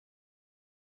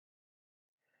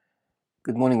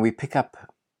Good morning. We pick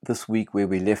up this week where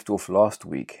we left off last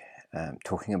week,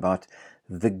 talking about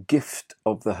the gift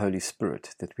of the Holy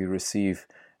Spirit that we receive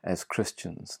as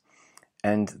Christians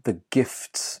and the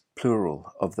gifts,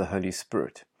 plural, of the Holy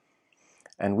Spirit.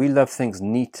 And we love things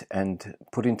neat and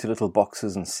put into little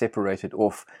boxes and separated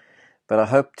off. But I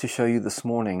hope to show you this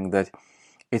morning that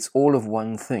it's all of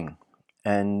one thing.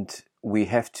 And we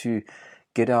have to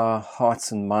get our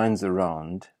hearts and minds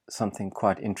around something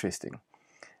quite interesting.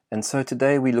 And so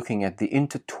today we're looking at the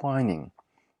intertwining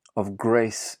of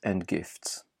grace and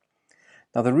gifts.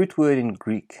 Now the root word in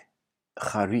Greek,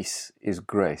 charis, is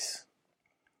grace.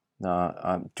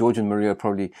 Now George and Maria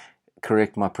probably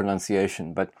correct my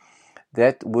pronunciation, but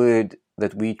that word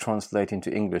that we translate into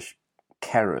English,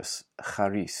 charis,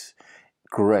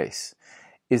 grace,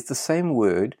 is the same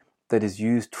word that is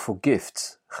used for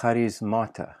gifts,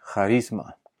 charismata,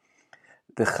 charisma.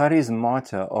 The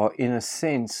charismata are in a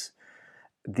sense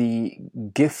the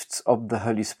gifts of the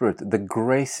Holy Spirit, the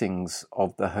gracings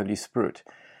of the Holy Spirit.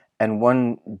 And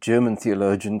one German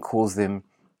theologian calls them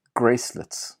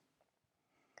gracelets.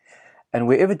 And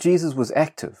wherever Jesus was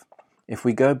active, if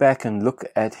we go back and look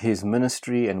at his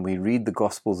ministry and we read the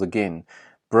Gospels again,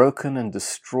 broken and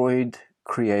destroyed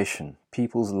creation,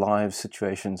 people's lives,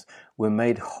 situations were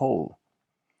made whole,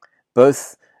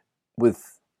 both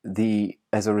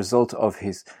as a result of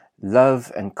his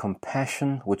love and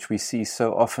compassion, which we see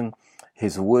so often,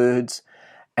 his words,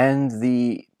 and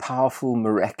the powerful,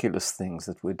 miraculous things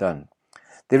that were done.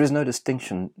 There is no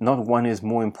distinction. Not one is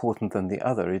more important than the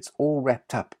other. It's all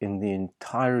wrapped up in the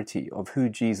entirety of who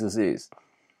Jesus is.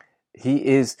 He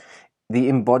is the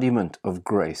embodiment of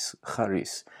grace,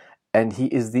 charis, and he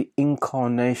is the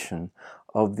incarnation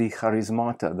of the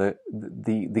charismata,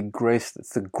 the grace.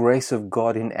 It's the grace of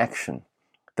God in action.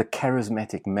 The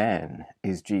charismatic man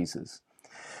is Jesus.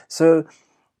 So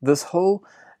this whole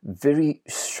very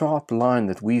sharp line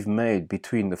that we've made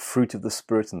between the fruit of the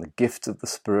Spirit and the gifts of the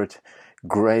Spirit,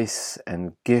 grace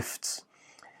and gifts,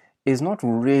 is not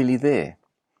really there.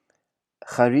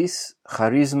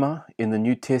 Charisma in the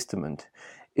New Testament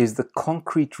is the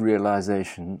concrete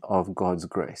realization of God's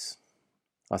grace.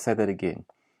 I'll say that again.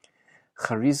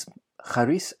 Charis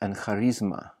and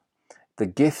charisma, the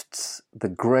gifts, the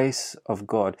grace of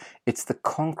God, it's the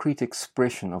concrete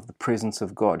expression of the presence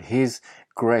of God, his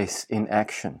grace in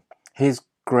action, his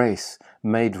grace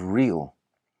made real.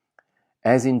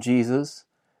 As in Jesus,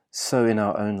 so in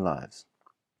our own lives.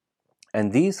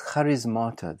 And these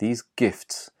charismata, these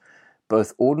gifts,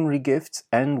 both ordinary gifts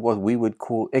and what we would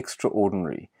call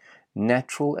extraordinary,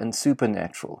 natural and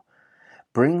supernatural,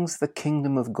 brings the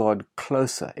kingdom of God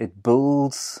closer. It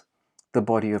builds the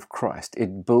body of Christ.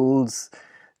 It builds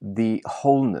the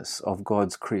wholeness of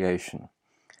God's creation.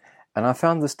 And I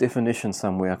found this definition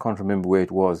somewhere, I can't remember where it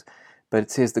was, but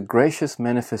it says the gracious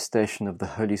manifestation of the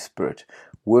Holy Spirit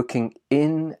working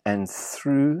in and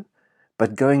through,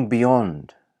 but going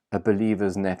beyond a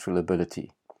believer's natural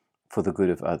ability for the good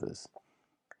of others.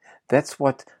 That's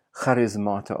what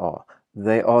charismata are.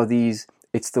 They are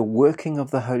it's the working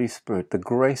of the Holy Spirit, the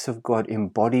grace of God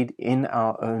embodied in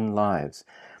our own lives.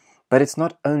 But it's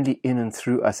not only in and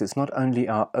through us, it's not only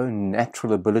our own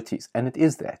natural abilities, and it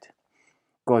is that.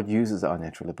 God uses our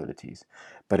natural abilities,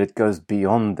 but it goes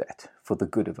beyond that for the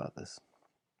good of others.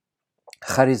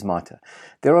 Charismata.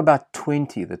 There are about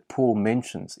 20 that Paul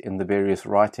mentions in the various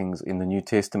writings in the New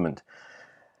Testament.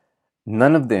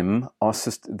 None of them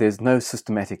there's no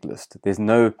systematic list. There's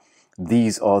no,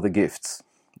 these are the gifts.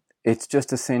 It's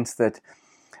just a sense that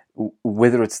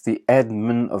whether it's the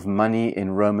admin of money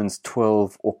in Romans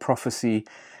 12 or prophecy,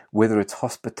 whether it's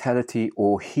hospitality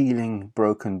or healing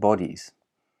broken bodies,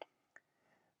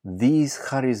 these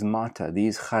charismata,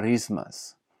 these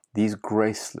charismas, these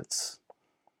gracelets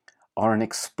are an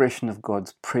expression of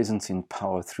God's presence in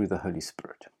power through the Holy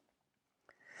Spirit.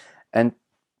 And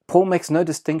Paul makes no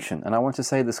distinction, and I want to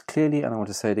say this clearly and I want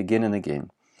to say it again and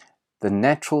again. The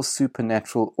natural,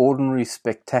 supernatural, ordinary,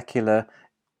 spectacular,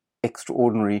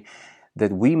 extraordinary,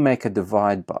 that we make a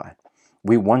divide by.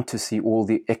 We want to see all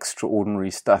the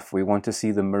extraordinary stuff. We want to see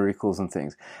the miracles and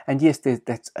things. And yes,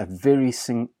 that's a very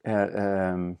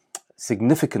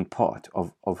significant part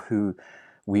of who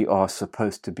we are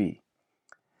supposed to be.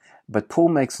 But Paul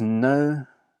makes no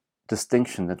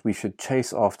distinction that we should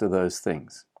chase after those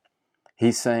things.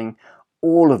 He's saying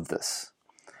all of this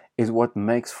is what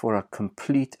makes for a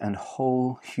complete and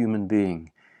whole human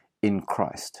being in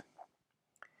Christ.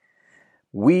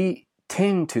 We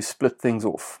tend to split things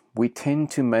off. We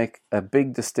tend to make a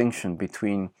big distinction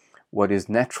between what is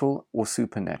natural or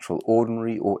supernatural,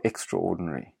 ordinary or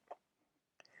extraordinary.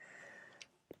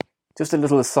 Just a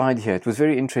little aside here. It was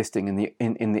very interesting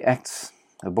in the Acts,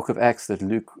 the book of Acts that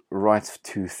Luke writes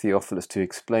to Theophilus to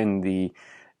explain the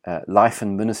life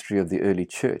and ministry of the early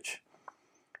church.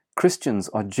 Christians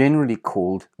are generally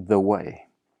called the Way.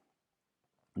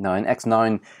 Now, in Acts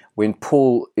 9, when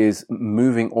Paul is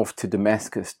moving off to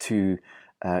Damascus to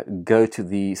go to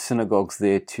the synagogues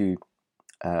there to,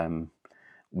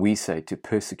 to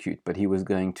persecute, but he was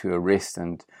going to arrest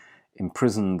and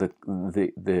imprison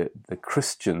the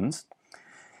Christians,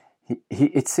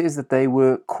 it says that they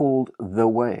were called the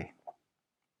Way.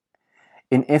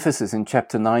 In Ephesus, in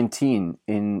chapter 19,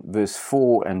 in verse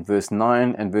 4 and verse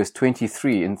 9 and verse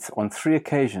 23, on 3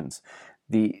 occasions,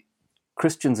 the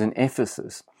Christians in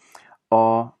Ephesus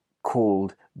are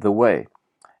called the Way.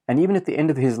 And even at the end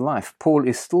of his life, Paul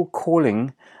is still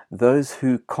calling those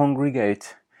who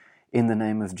congregate in the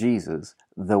name of Jesus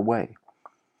the Way.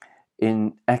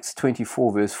 In Acts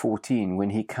 24, verse 14,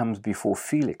 when he comes before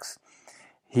Felix,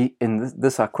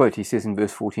 this I quote, he says in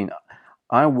verse 14,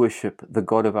 I worship the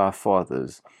God of our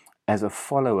fathers as a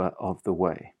follower of the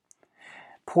Way.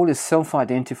 Paul is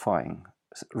self-identifying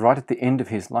right at the end of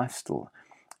his life still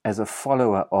as a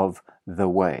follower of the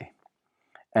Way.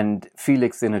 And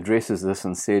Felix then addresses this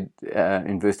and said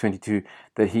in verse 22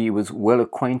 that he was well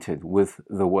acquainted with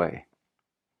the Way.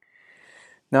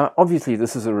 Now, obviously,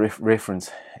 this is a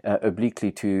reference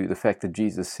obliquely to the fact that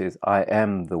Jesus says, I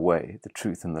am the way, the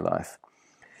truth, and the life.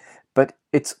 But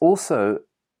it's also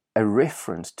a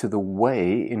reference to the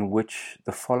way in which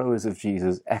the followers of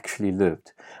Jesus actually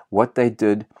lived, what they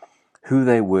did, who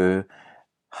they were,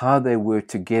 how they were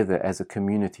together as a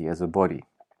community, as a body.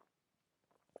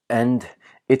 And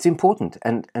it's important.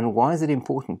 And why is it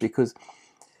important? Because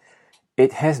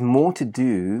it has more to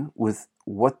do with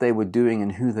what they were doing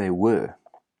and who they were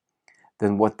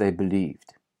than what they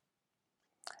believed.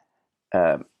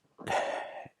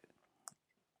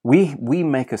 We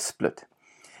make a split.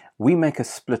 We make a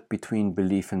split between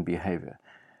belief and behavior.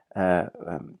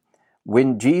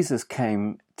 When Jesus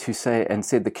came to say and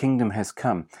said the kingdom has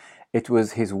come, it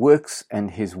was his works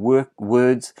and his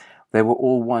words, they were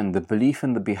all one. The belief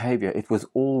and the behavior, it was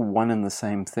all one and the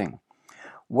same thing.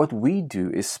 What we do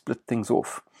is split things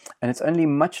off. And it's only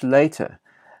much later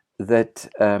that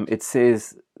it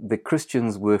says the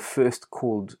Christians were first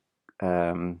called,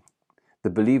 the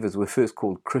believers were first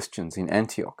called Christians in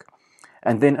Antioch.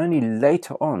 And then only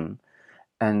later on,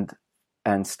 and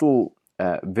still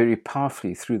very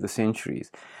powerfully through the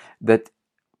centuries, that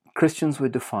Christians were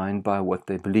defined by what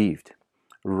they believed,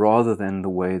 rather than the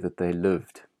way that they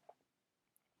lived.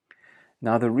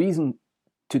 Now, the reason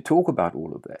to talk about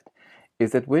all of that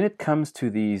is that when it comes to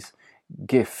these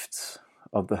gifts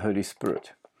of the Holy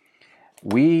Spirit,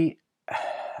 we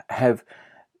have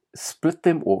split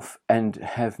them off and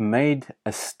have made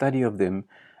a study of them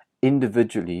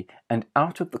individually and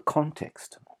out of the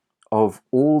context of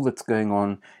all that's going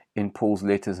on in Paul's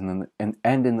letters and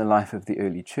in the life of the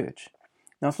early church.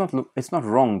 Now, it's not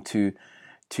wrong to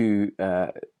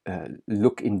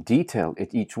look in detail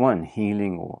at each one,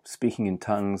 healing or speaking in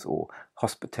tongues or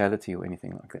hospitality or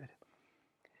anything like that.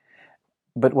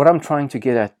 But what I'm trying to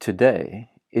get at today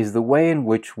is the way in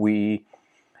which we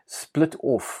split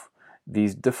off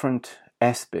these different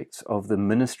aspects of the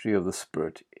ministry of the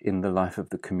Spirit in the life of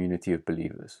the community of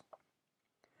believers.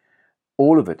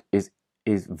 All of it is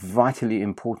vitally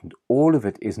important. All of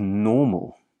it is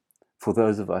normal for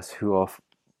those of us who are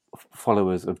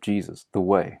followers of Jesus, the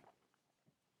Way.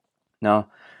 Now,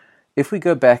 if we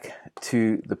go back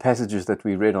to the passages that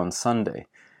we read on Sunday,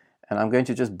 and I'm going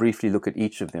to just briefly look at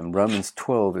each of them. Romans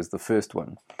 12 is the first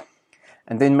one,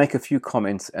 and then make a few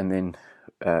comments and then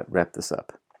wrap this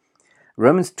up.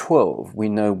 Romans 12, we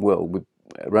know well.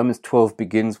 Romans 12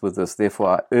 begins with this, therefore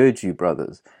I urge you,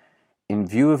 brothers, in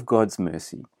view of God's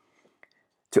mercy,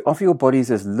 to offer your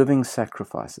bodies as living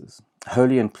sacrifices,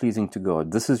 holy and pleasing to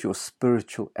God. This is your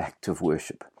spiritual act of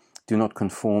worship. Do not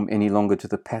conform any longer to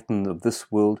the pattern of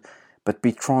this world, but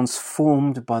be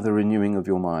transformed by the renewing of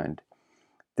your mind.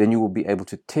 Then you will be able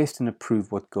to test and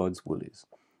approve what God's will is,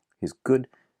 his good,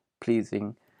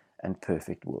 pleasing, and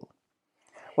perfect will.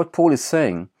 What Paul is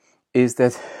saying is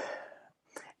that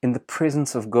in the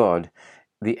presence of God,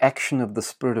 the action of the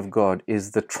Spirit of God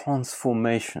is the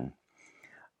transformation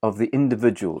of the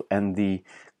individual and the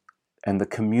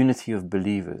community of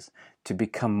believers to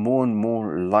become more and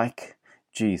more like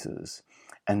Jesus.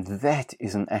 And that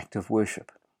is an act of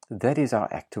worship. That is our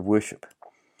act of worship.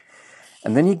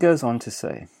 And then he goes on to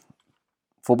say,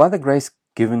 for by the grace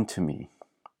given to me,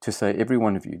 to say, every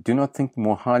one of you, do not think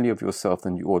more highly of yourself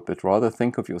than you ought, but rather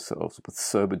think of yourselves with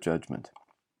sober judgment,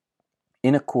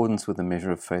 in accordance with the measure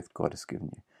of faith God has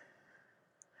given you.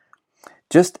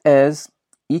 Just as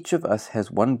each of us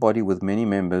has one body with many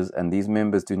members, and these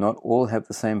members do not all have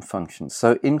the same function,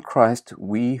 so in Christ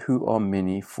we who are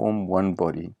many form one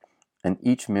body, and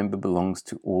each member belongs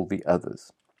to all the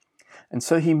others. And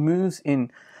so he moves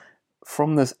in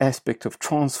from this aspect of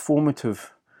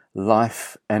transformative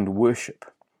life and worship,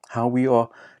 how we are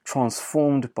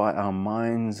transformed by our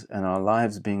minds and our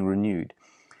lives being renewed.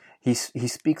 He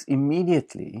speaks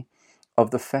immediately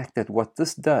of the fact that what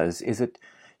this does is it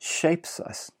shapes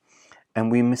us,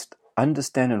 and we must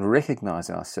understand and recognize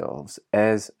ourselves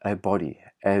as a body,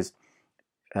 as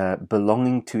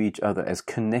belonging to each other, as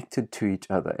connected to each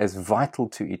other, as vital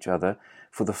to each other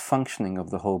for the functioning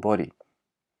of the whole body.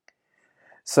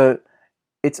 So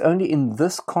it's only in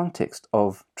this context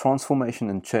of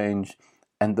transformation and change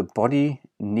and the body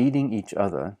needing each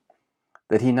other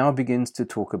that he now begins to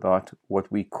talk about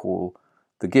what we call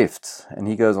the gifts. And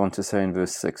he goes on to say in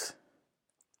verse 6,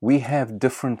 we have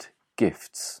different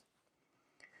gifts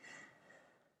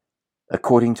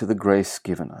according to the grace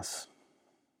given us.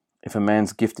 If a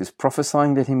man's gift is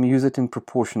prophesying, let him use it in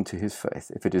proportion to his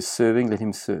faith. If it is serving, let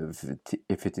him serve.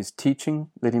 If it is teaching,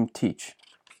 let him teach.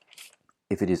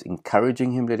 If it is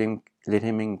encouraging him, let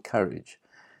him encourage.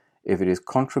 If it is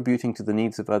contributing to the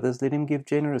needs of others, let him give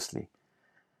generously.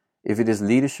 If it is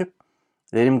leadership,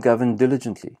 let him govern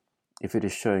diligently. If it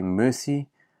is showing mercy,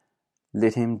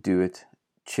 let him do it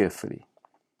cheerfully.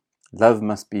 Love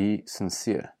must be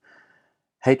sincere.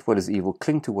 Hate what is evil,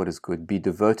 cling to what is good, be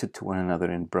devoted to one another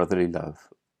in brotherly love.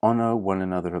 Honor one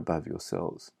another above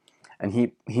yourselves. And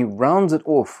he rounds it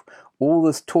off, all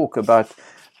this talk about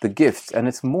the gifts, and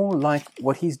it's more like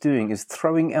what he's doing is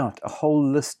throwing out a whole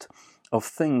list of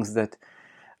things that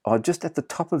are just at the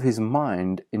top of his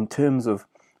mind in terms of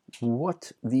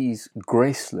what these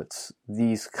gracelets,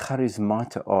 these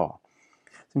charismata are.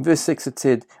 In verse 6 it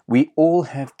said, we all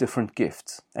have different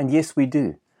gifts. And yes, we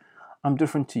do. I'm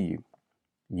different to you.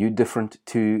 You're different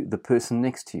to the person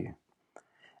next to you.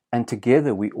 And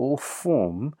together we all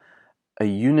form a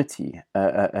unity,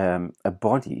 a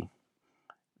body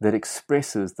that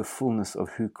expresses the fullness of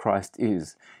who Christ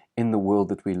is in the world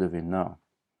that we live in now.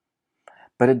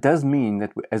 But it does mean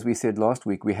that, as we said last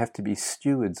week, we have to be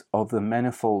stewards of the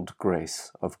manifold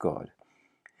grace of God,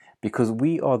 because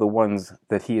we are the ones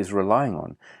that he is relying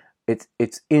on.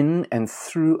 It's in and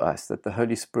through us that the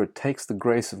Holy Spirit takes the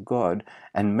grace of God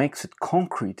and makes it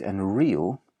concrete and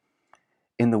real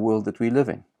in the world that we live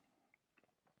in.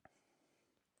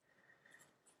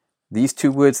 These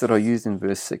two words that are used in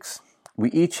verse 6,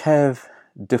 we each have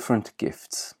different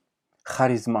gifts,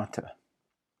 charismata.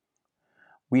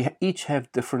 We each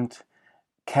have different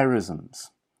charisms.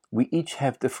 We each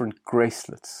have different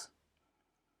gracelets.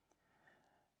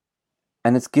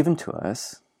 And it's given to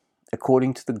us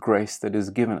according to the grace that is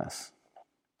given us.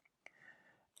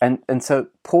 And so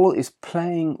Paul is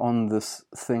playing on this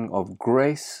thing of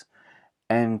grace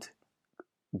and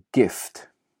gift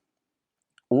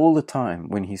all the time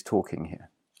when he's talking here.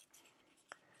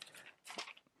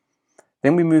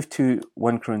 Then we move to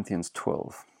 1 Corinthians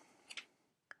 12.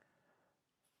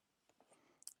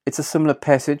 It's a similar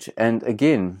passage, and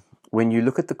again, when you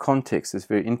look at the context, it's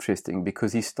very interesting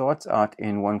because he starts out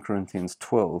in 1 Corinthians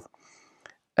 12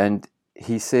 and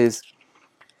he says,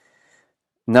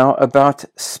 now about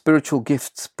spiritual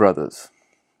gifts, brothers.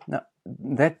 Now,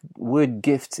 that word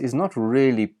gifts is not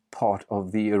really part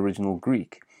of the original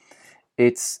Greek.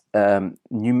 It's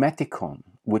pneumatikon,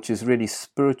 which is really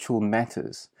spiritual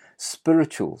matters,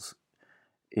 spirituals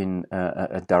in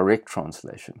a direct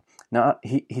translation. Now,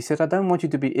 he said, I don't want you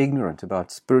to be ignorant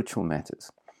about spiritual matters,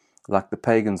 like the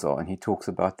pagans are, and he talks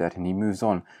about that, and he moves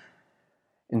on.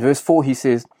 In verse 4, he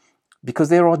says, because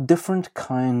there are different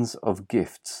kinds of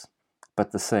gifts,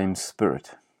 but the same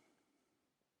Spirit.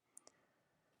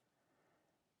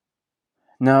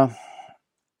 Now,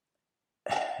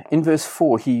 in verse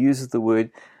 4, he uses the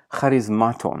word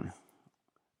charismaton.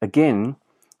 Again,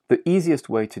 the easiest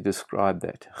way to describe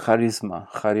that, charisma,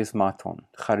 charismaton,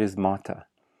 charismata,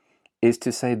 is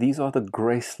to say these are the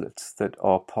gracelets that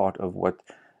are part of what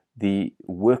the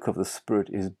work of the Spirit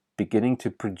is beginning to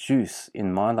produce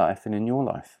in my life and in your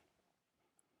life.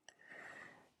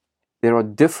 There are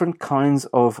different kinds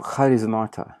of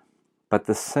charismata, but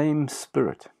the same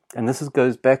Spirit. And this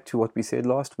goes back to what we said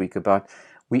last week about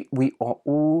we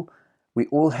all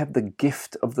have the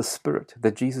gift of the Spirit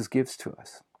that Jesus gives to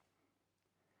us.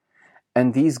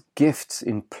 And these gifts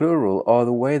in plural are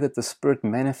the way that the Spirit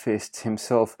manifests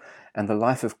himself and the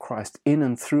life of Christ in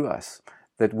and through us,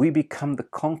 that we become the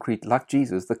concrete, like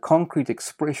Jesus, the concrete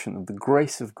expression of the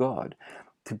grace of God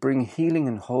to bring healing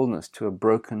and wholeness to a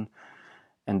broken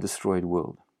and destroyed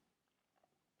world.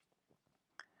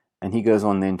 And he goes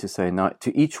on then to say, now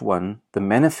to each one, the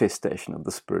manifestation of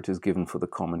the Spirit is given for the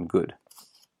common good.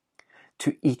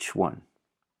 To each one.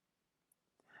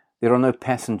 There are no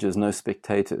passengers, no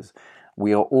spectators.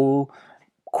 We are all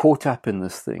caught up in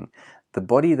this thing. The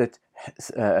body that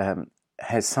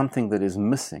has something that is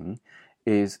missing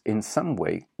is in some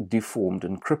way deformed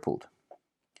and crippled.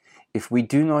 If we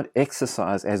do not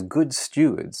exercise as good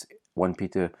stewards, 1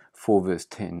 Peter 4 verse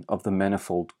 10, of the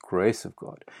manifold grace of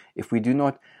God, if we do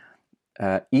not,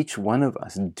 each one of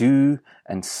us, do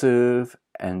and serve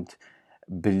and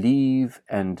believe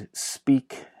and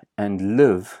speak and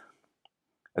live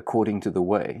according to the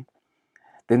way,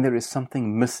 then there is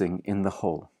something missing in the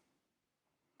whole.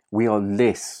 We are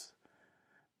less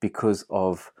because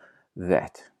of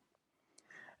that.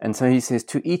 And so he says,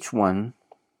 to each one,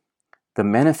 the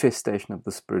manifestation of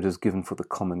the Spirit is given for the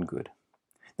common good.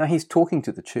 Now he's talking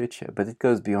to the church here, but it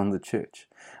goes beyond the church.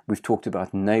 We've talked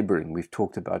about neighboring. We've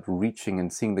talked about reaching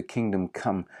and seeing the kingdom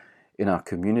come in our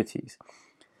communities.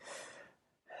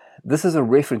 This is a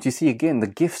reference. You see, again, the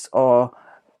gifts are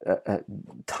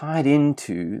tied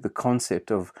into the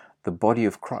concept of the body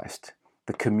of Christ,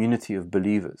 the community of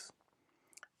believers.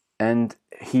 And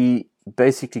he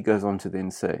basically goes on to then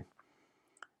say,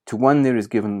 to one there is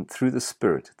given through the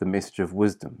Spirit the message of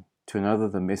wisdom, to another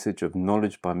the message of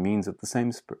knowledge by means of the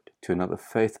same Spirit, to another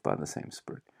faith by the same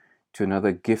Spirit, to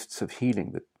another gifts of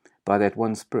healing by that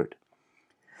one Spirit,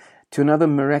 to another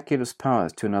miraculous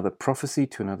powers, to another prophecy,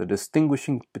 to another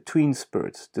distinguishing between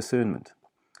spirits, discernment,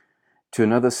 to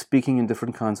another speaking in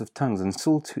different kinds of tongues, and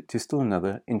to still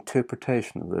another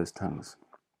interpretation of those tongues.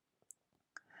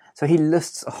 So he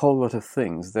lists a whole lot of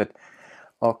things that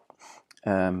are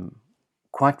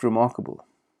quite remarkable.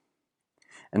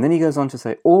 And then he goes on to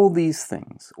say, all these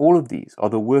things, all of these are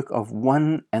the work of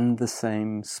one and the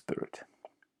same Spirit.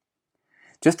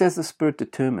 Just as the Spirit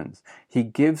determines, he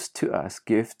gives to us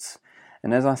gifts.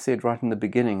 And as I said right in the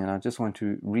beginning, and I just want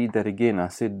to read that again, I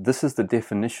said this is the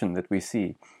definition that we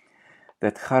see,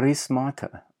 that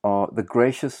charismata are the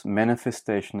gracious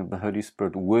manifestation of the Holy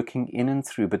Spirit working in and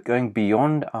through, but going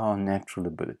beyond our natural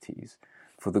abilities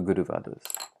for the good of others.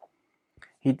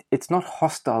 It's not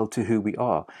hostile to who we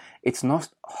are. It's not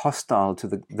hostile to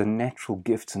the natural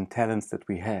gifts and talents that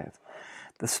we have.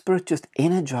 The Spirit just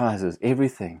energizes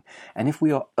everything. And if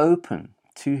we are open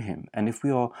to Him, and if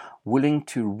we are willing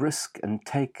to risk and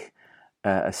take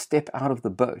a step out of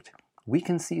the boat, we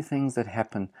can see things that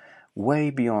happen way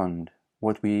beyond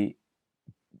what we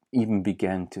even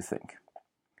began to think.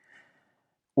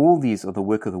 All these are the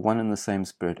work of the one and the same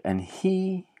Spirit, and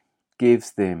He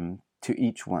gives them to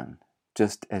each one,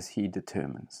 just as He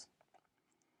determines.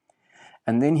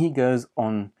 And then he goes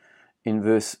on in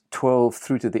verse 12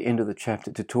 through to the end of the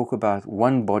chapter to talk about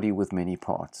one body with many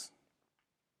parts.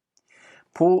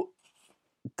 Paul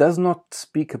does not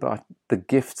speak about the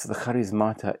gifts, the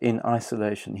charismata, in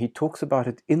isolation. He talks about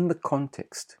it in the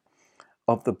context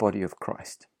of the body of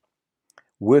Christ,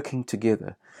 working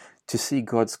together to see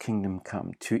God's kingdom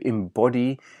come, to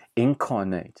embody,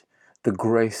 incarnate the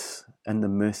grace and the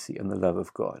mercy and the love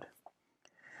of God.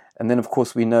 And then, of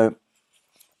course, we know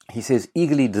he says,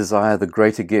 eagerly desire the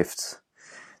greater gifts.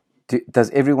 Does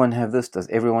everyone have this? Is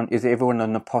everyone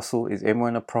an apostle? Is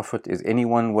everyone a prophet? Is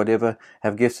anyone, whatever,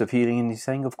 have gifts of healing? And he's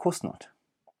saying, of course not.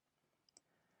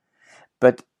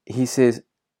 But he says,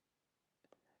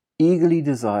 eagerly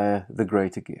desire the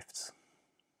greater gifts.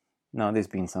 Now, there's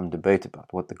been some debate about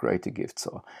what the greater gifts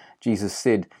are. Jesus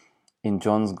said in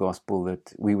John's Gospel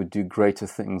that we would do greater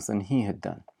things than he had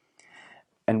done.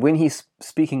 And when he's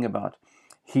speaking about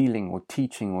healing or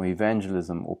teaching or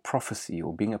evangelism or prophecy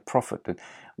or being a prophet, that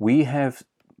we have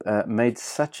made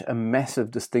such a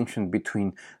massive distinction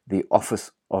between the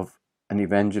office of an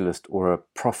evangelist or a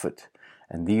prophet,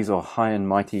 and these are high and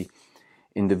mighty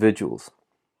individuals.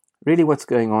 Really what's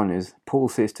going on is, Paul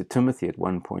says to Timothy at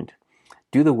one point,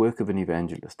 do the work of an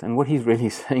evangelist. And what he's really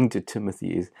saying to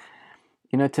Timothy is,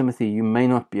 Timothy, you may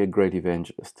not be a great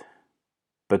evangelist,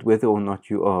 but whether or not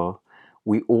you are,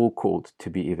 we all called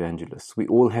to be evangelists. We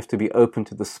all have to be open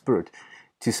to the Spirit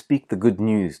to speak the good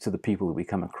news to the people that we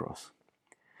come across.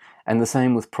 And the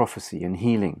same with prophecy and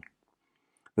healing.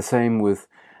 The same with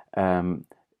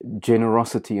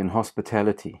generosity and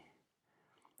hospitality.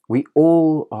 We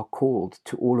all are called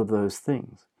to all of those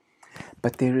things.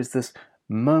 But there is this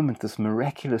moment, this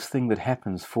miraculous thing that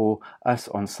happens for us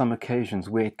on some occasions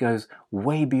where it goes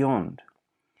way beyond.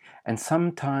 And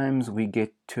sometimes we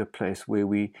get to a place where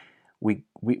we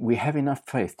have enough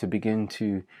faith to begin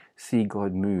to see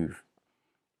God move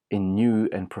in new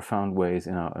and profound ways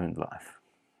in our own life.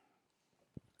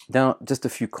 Now, just a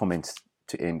few comments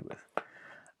to end with.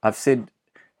 I've said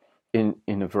in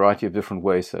a variety of different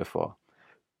ways so far.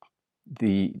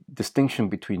 The distinction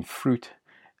between fruit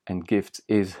and gifts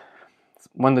is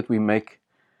one that we make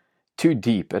too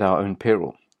deep at our own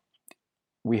peril.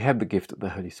 We have the gift of the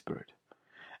Holy Spirit.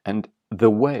 And the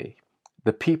way,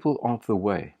 the people of the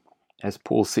way, as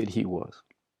Paul said he was,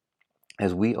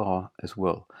 as we are as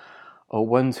well, are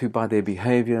ones who by their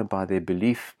behavior, by their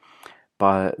belief,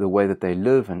 by the way that they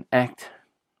live and act,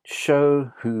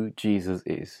 show who Jesus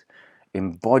is,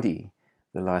 embody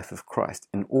the life of Christ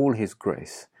in all his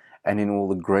grace and in all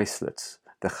the gracelets,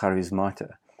 the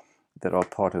charismata, that are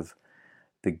part of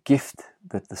the gift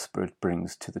that the Spirit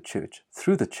brings to the church,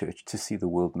 through the church, to see the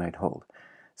world made whole.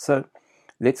 So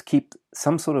let's keep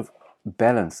some sort of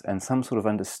balance and some sort of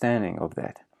understanding of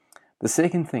that. The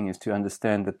second thing is to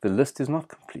understand that the list is not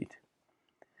complete.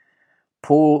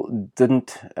 Paul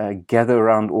didn't gather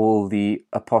around all the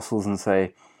apostles and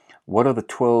say, what are the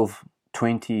 12,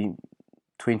 20,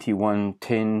 21,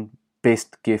 10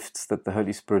 best gifts that the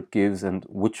Holy Spirit gives and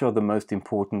which are the most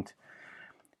important?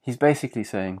 He's basically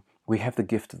saying, we have the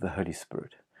gift of the Holy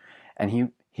Spirit.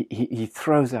 And he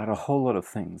throws out a whole lot of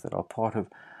things that are part of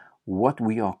what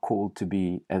we are called to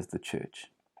be as the church.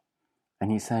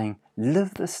 And he's saying,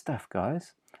 live this stuff,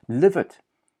 guys. Live it.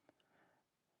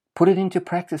 Put it into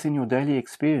practice in your daily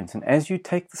experience. And as you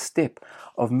take the step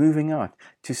of moving out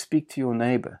to speak to your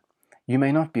neighbor, you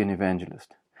may not be an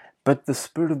evangelist, but the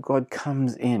Spirit of God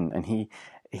comes in, and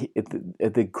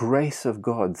the grace of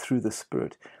God through the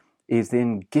Spirit is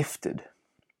then gifted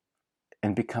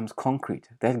and becomes concrete.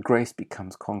 That grace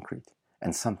becomes concrete,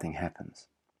 and something happens.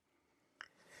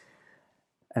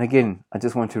 And again, I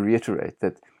just want to reiterate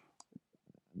that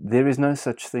there is no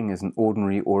such thing as an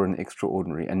ordinary or an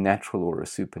extraordinary, a natural or a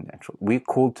supernatural. We're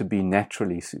called to be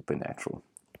naturally supernatural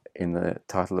in the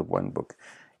title of one book.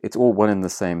 It's all one and the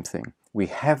same thing. We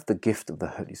have the gift of the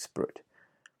Holy Spirit.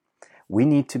 We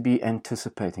need to be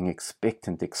anticipating,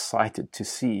 expectant, excited to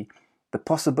see the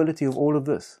possibility of all of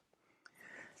this.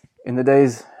 In the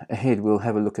days ahead, we'll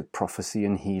have a look at prophecy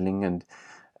and healing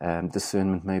and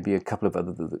discernment, maybe a couple of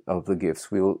other of the gifts.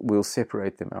 We'll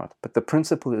separate them out. But the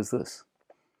principle is this.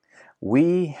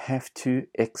 We have to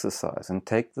exercise and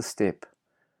take the step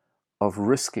of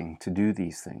risking to do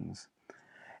these things.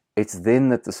 It's then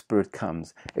that the Spirit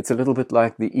comes. It's a little bit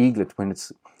like the eaglet when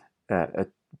it's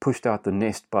pushed out the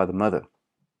nest by the mother,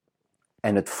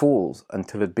 and it falls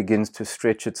until it begins to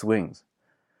stretch its wings.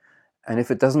 And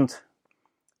if it doesn't,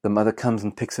 the mother comes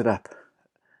and picks it up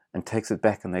and takes it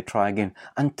back, and they try again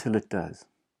until it does.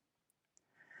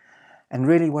 And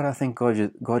really what I think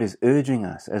God is urging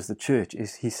us as the church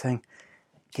is he's saying,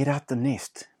 get out the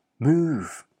nest,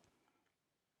 move.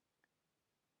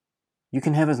 You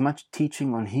can have as much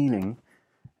teaching on healing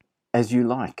as you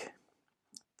like.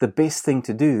 The best thing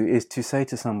to do is to say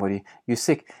to somebody, you're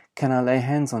sick, can I lay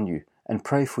hands on you and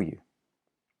pray for you?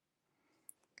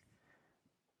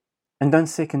 And don't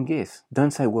second guess.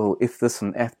 Don't say, well, if this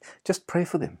and that. Just pray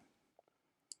for them.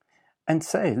 And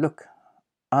say, look,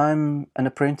 I'm an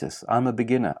apprentice. I'm a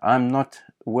beginner. I'm not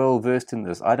well versed in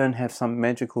this. I don't have some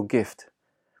magical gift.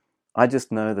 I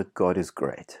just know that God is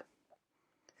great.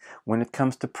 When it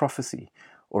comes to prophecy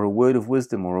or a word of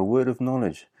wisdom or a word of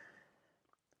knowledge,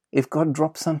 if God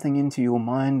drops something into your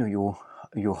mind or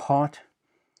your heart,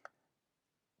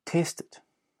 test it.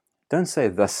 Don't say,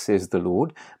 thus says the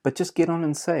Lord, but just get on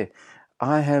and say,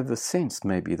 I have a sense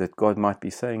maybe that God might be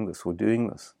saying this or doing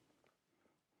this.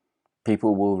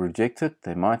 People will reject it,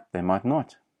 they might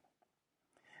not.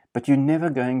 But you're never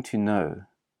going to know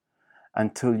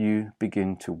until you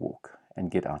begin to walk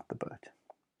and get out the boat.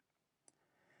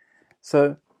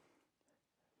 So,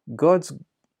 God's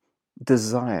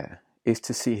desire is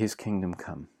to see his kingdom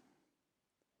come.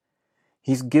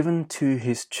 He's given to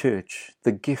his church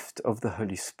the gift of the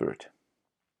Holy Spirit.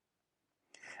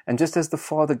 And just as the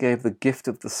Father gave the gift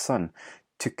of the Son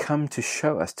to come to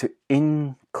show us, to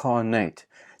incarnate,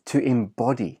 to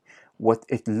embody what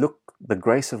the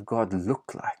grace of God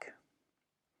looked like,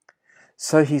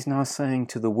 so he's now saying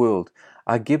to the world,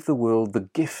 I give the world the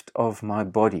gift of my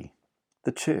body,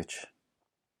 the church.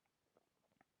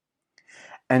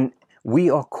 And we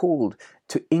are called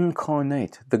to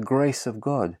incarnate the grace of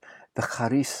God, the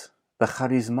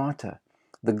charismata,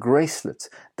 the gracelets,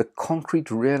 the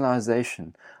concrete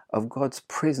realization of God's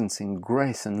presence in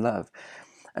grace and love.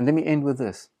 And let me end with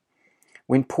this.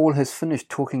 When Paul has finished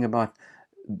talking about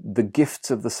the gifts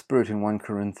of the Spirit in 1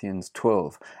 Corinthians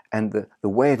 12 and the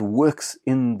way it works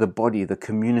in the body, the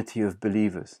community of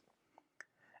believers,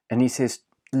 and he says,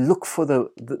 look for the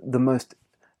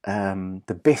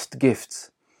best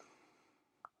gifts,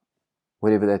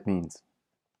 whatever that means.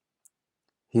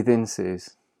 He then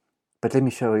says, But let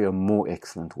me show you a more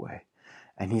excellent way.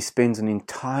 And he spends an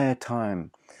entire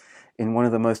time in one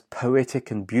of the most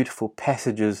poetic and beautiful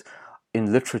passages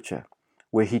in literature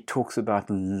where he talks about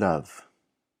love.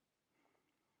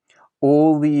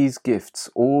 All these gifts,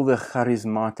 all the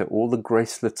charismata, all the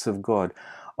gracelets of God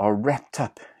are wrapped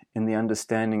up in the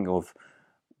understanding of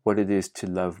what it is to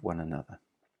love one another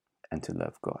and to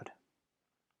love God.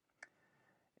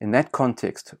 In that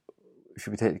context, if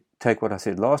we take what I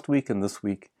said last week and this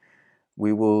week,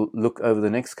 we will look over the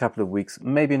next couple of weeks,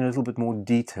 maybe in a little bit more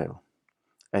detail,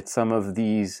 at some of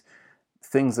these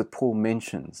things that Paul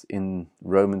mentions in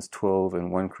Romans 12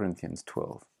 and 1 Corinthians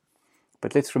 12.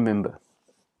 But let's remember,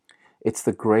 it's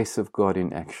the grace of God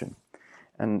in action.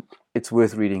 And it's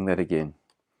worth reading that again.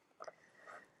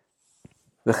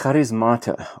 The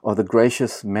charismata are the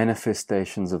gracious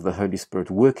manifestations of the Holy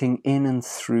Spirit working in and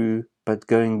through, but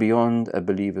going beyond a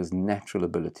believer's natural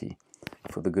ability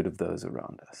for the good of those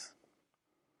around us.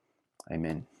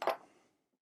 Amen.